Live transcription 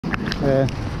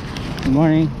Good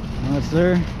morning mga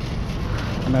sir.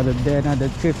 Another day,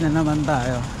 another trip na naman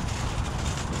tayo.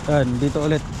 Dito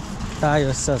ulit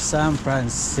tayo sa San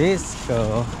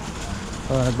Francisco.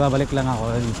 So, nagbabalik lang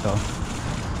ako dito.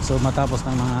 So matapos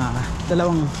ng mga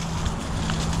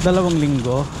dalawang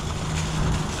linggo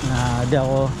na di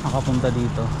ako nakapunta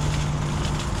dito.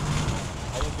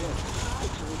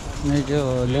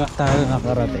 Medyo late tayo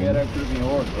nakarating.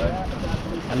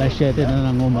 Alas 7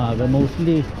 na ng umaga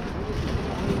mostly.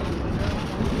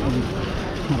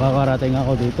 Nakakarating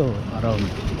ako dito around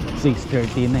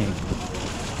 6:30 na eh.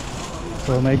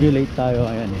 So medyo late tayo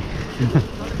ngayon eh.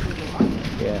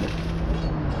 Yeah.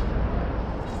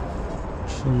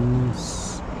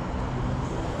 Shoes.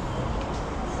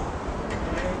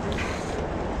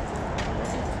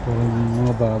 Parang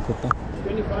mga bago to.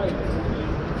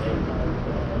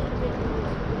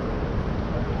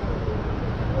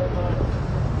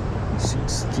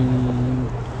 16.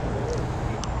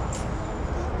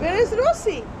 Where is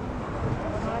Rosie?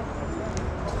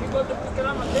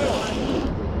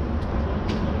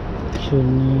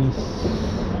 Shoes.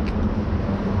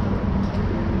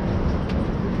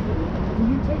 Will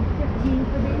you take 15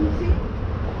 for the easy?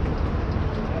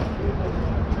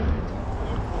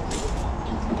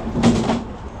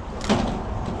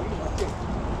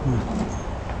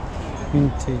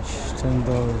 Vintage $10.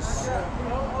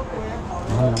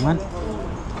 Mahal naman.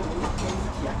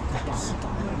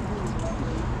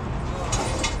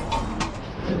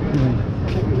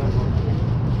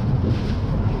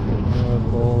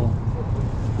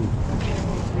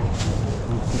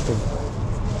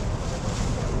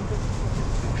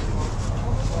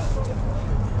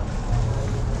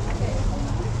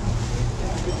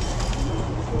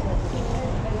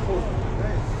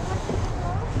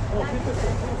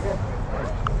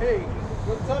 Hey,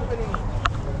 what's happening?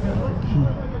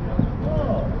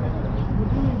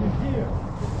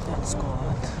 That's good.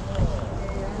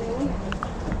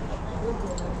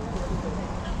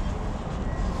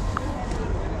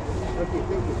 Okay,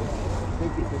 thank you.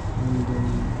 Thank you.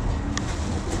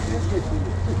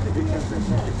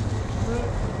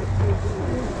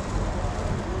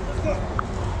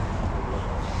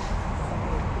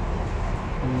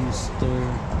 And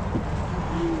Mr.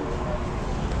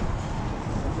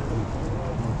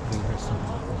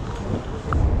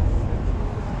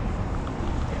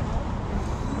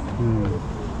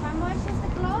 How much is the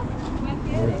cloth?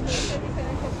 20.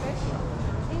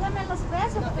 Dígame los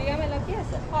precios. Dígame la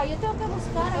pieza. Oh, yo tengo que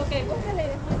buscar. Ok, búscale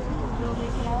después.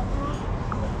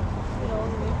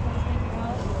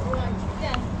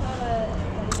 Ya,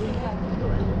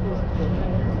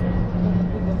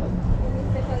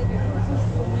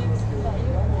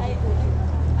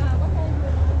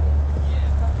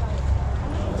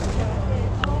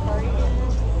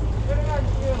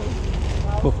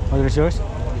 Oh, are those yours?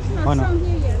 Oh no. From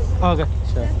here, yes. Oh, okay,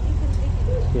 sure.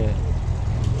 Yeah.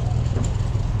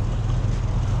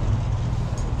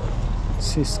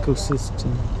 Cisco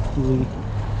system. Lee.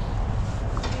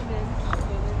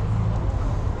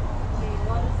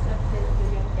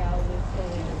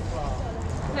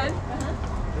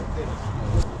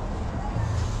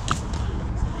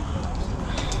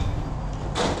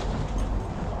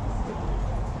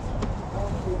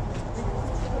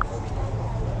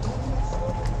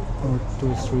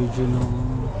 Autos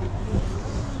regional.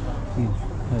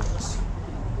 That's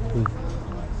good.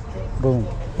 Boom.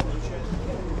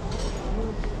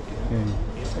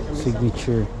 Okay.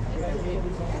 Signature.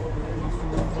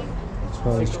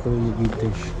 Spanish color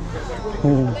vintage.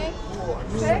 Oh.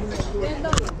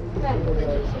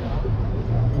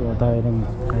 Wala tayo ng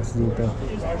price dito.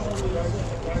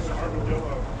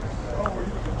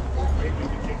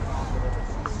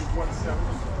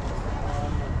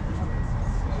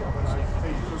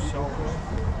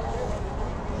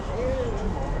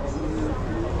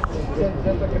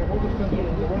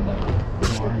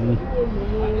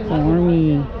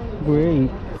 Army. Great.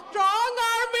 Strong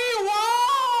Army,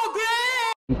 whoa,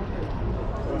 great!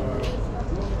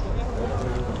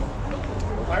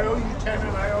 I owe you 10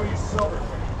 and I owe you silver.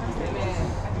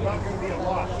 It's not going to be a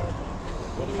lot.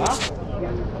 Huh?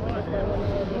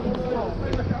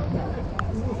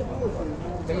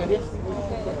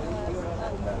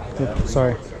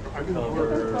 Sorry.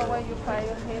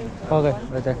 Okay,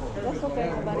 right there.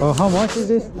 Oh, how much is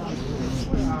this?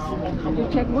 you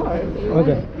check more.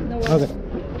 Okay. Okay.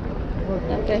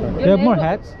 Okay. You have more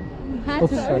hats? Hats,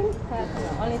 Oops, sorry.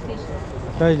 only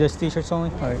t-shirt. Sorry, just t-shirts only?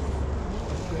 Alright.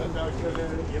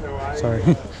 Sorry.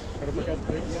 You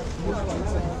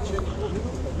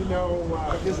know,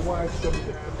 his wife.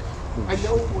 I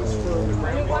know it was for.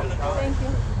 Thank you.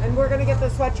 And we're gonna get the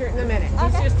sweatshirt in a minute.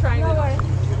 He's just trying No to. worries.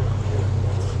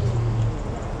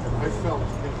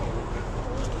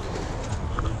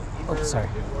 Sorry.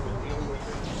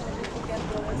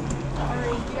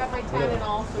 You got my tan and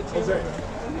all, so cheers.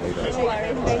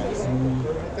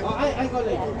 I go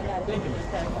later.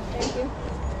 Thank you.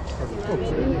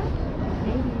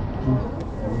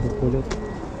 Kulit.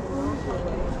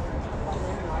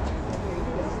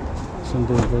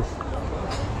 Sundugas.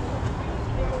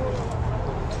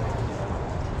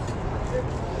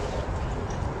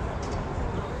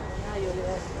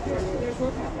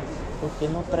 ¿Por qué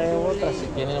no trae otras si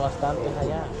tiene bastantes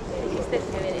allá? Dijiste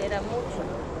que era mucho.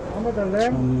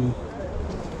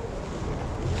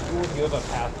 You have a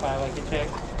pass file I can check?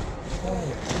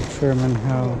 Sherman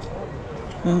how.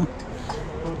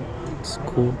 It's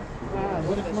cool.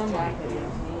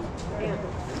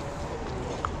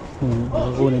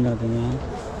 Kukunin natin yan.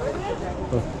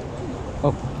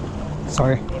 Oh,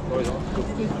 sorry.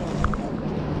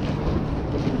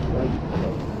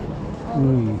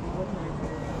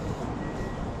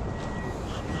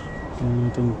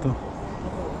 Natin to.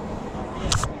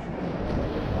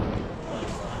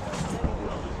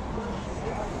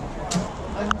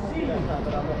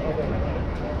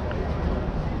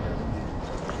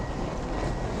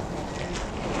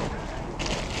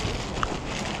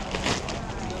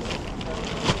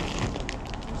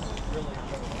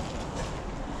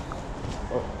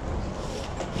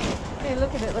 Hey, look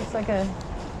at it. Looks like a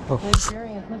Oh,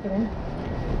 Nigerian. Look at him.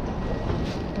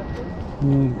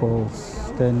 new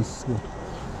balls. Tennis.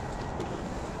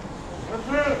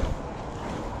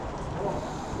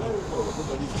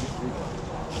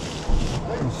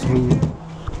 Three.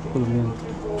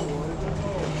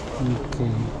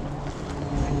 Okay.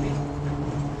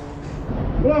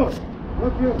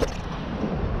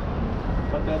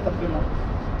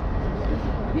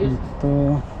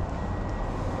 Ito.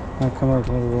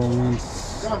 Romance.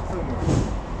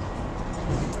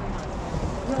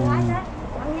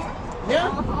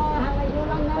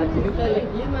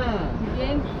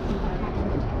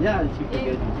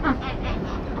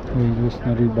 Release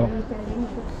na Reebok.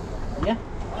 Yeah.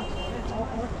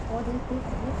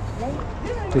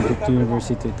 Ticket to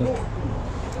University ito.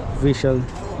 Official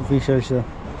siya.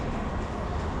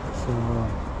 So,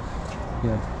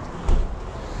 yeah.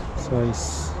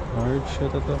 Size large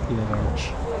siya ito. Yeah,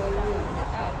 large.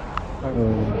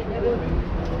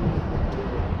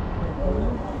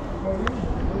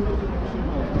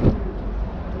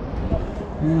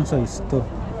 Anong size to?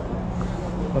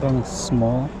 Parang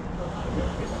small.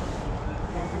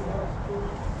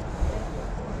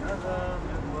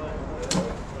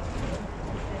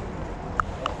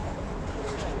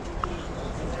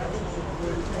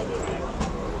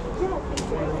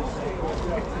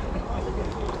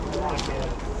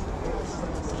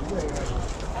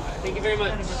 Thank you very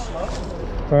much.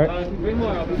 Alright. Bring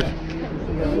more, I'll be back.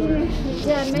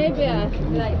 Yeah, maybe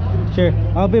like. Sure.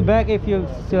 I'll be back if you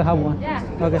still have one. Yeah.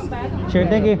 Okay. Sure,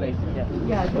 thank you.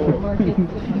 Yeah, the market.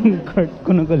 Card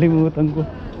ko nakalimutan ko.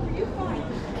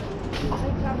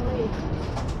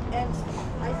 And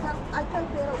I tell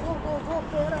Pero, go,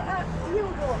 Pero. You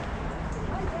go.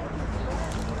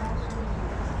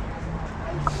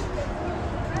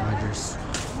 Rogers.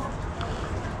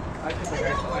 I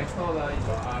saw that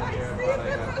on here, but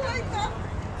I got. I like that.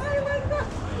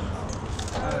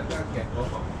 Okay.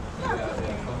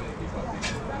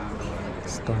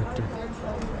 Starter.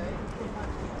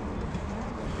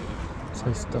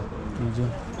 Size to.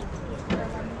 Medium.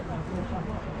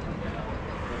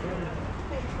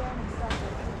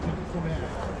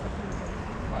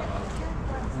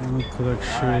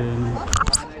 Collection.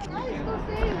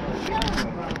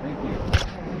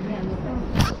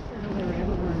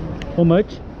 How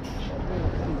much?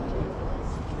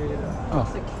 Oh,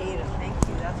 Cicada, thank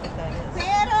you. That's what that is.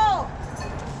 Pero!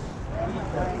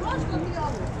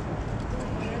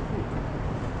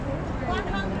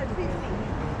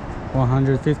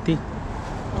 150.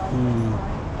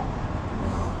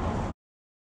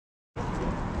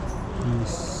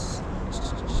 Yes.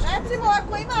 Recimo,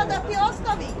 ako ima da ti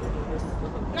ostavi.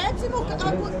 Recimo,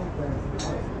 ako...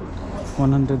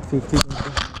 150.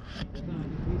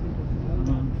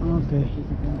 Okay.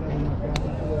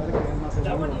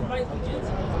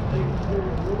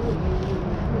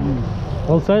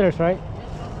 Wholesalers, right?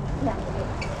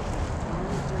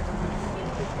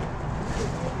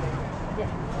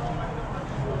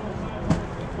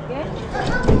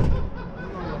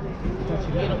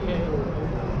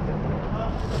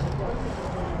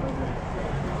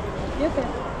 You can.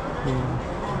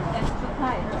 Yeah, too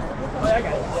high.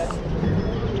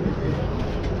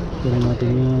 Gawin natin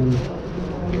yan.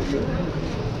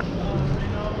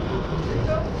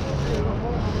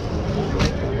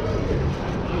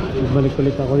 Balik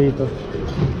ulit ako dito.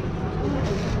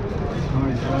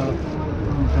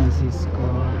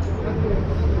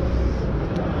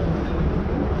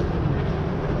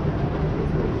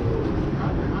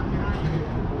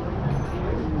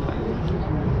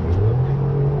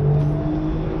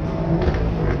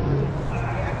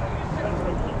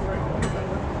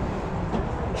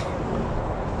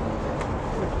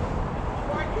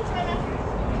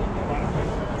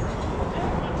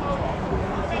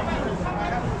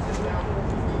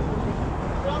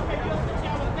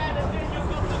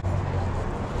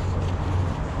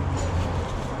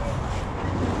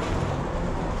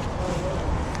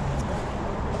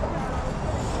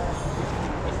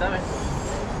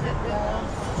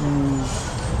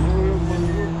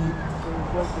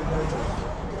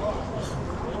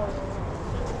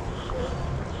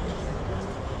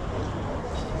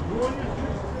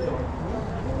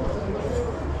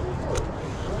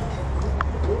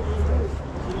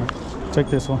 Check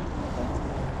this one.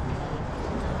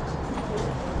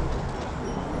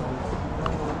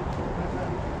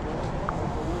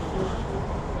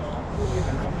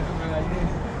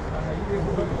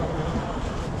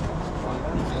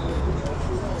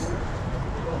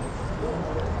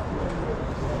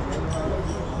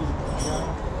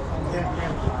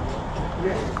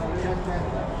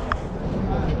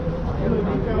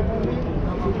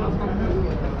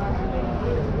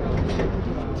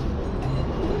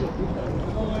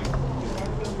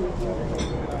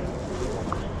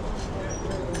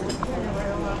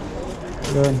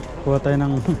 Yun, kuha tayo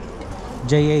ng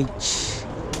JH.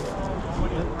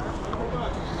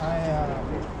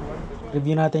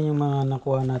 Review natin yung mga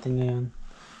nakuha natin ngayon.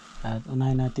 At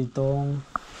unahin natin itong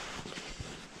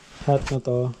hat na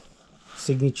to,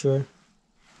 signature.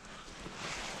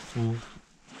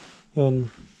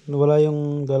 Yun, wala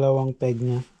yung dalawang peg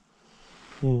niya.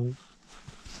 Yun,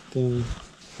 ito yung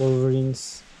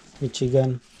Wolverines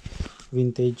Michigan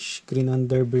vintage, green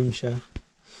underbrim siya.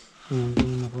 Yan,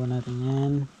 yung nakuha natin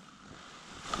yan.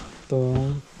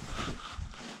 Itong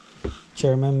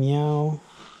Chairman Meow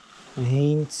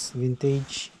Hanes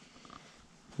vintage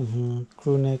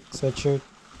crew neck sweatshirt.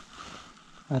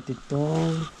 At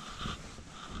itong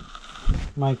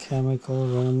My Chemical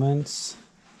Romance.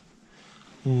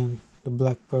 Yan, the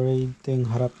Black Parade. Ito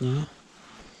yung harap niya.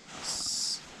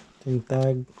 Ito yung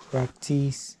tag, rack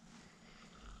tees,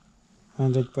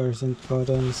 100%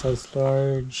 cotton, size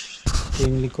large. Ito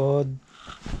yung likod.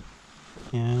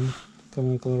 Yan,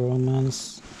 Chemical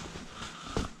Romance.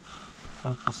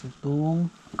 Tapos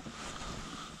itong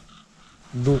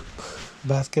Duke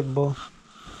basketball.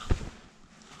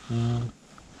 Yan.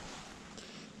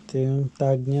 Ito yung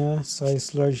tag niya,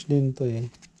 size large din to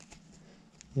eh.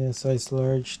 Yeah, size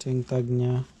large. Ito yung tag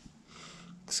niya.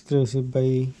 Exclusive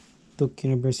by Duke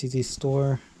University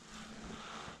Store.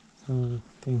 So,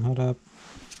 ito yung harap.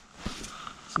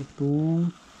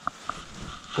 Itong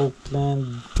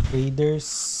Oakland Raiders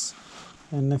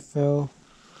NFL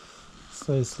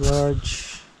size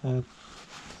large at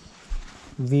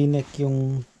V-neck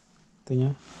yung ito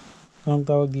nya. Anong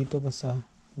tawag dito? Basta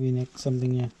V-neck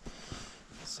something nya.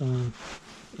 So,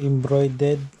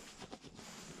 embroidered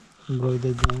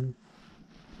yan.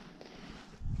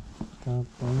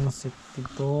 Tapos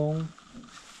itong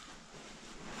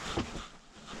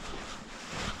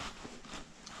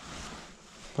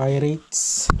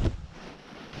Pirates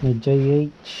na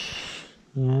JH.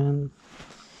 Yan,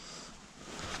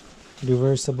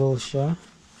 reversible siya.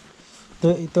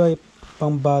 Ito ay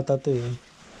pangbata to eh.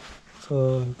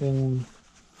 So ito yung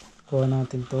kuha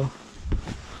natin to.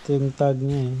 Ito yung tag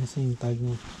niya eh. Kasi yung tag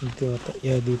niya dito,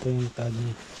 yeah, dito yung tag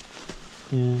niya.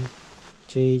 Yan,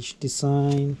 JH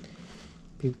design,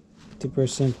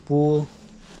 50% pull.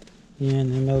 Yan,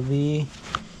 MLB.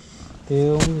 Ito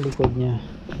yung likod niya.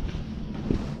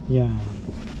 Yan.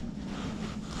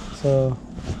 So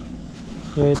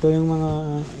yeah, ito lang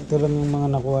yung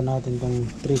mga nakuha natin tong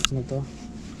trips na to.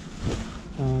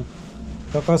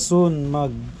 Kakasoon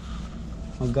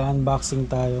mag-unboxing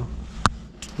tayo.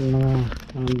 Yung mga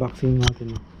unboxing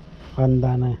natin.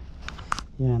 Handa na.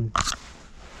 Yan.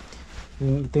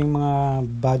 Ito yung mga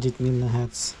budget meal na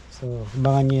hats. So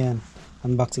abangan nyo yan.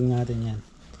 Unboxing natin yan.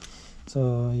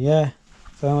 So yeah.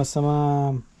 Salamat sa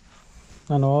mga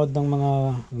nanood ng mga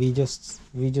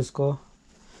videos ko.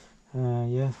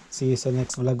 Yeah, see you sa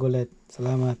next vlog ulit.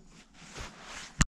 Salamat.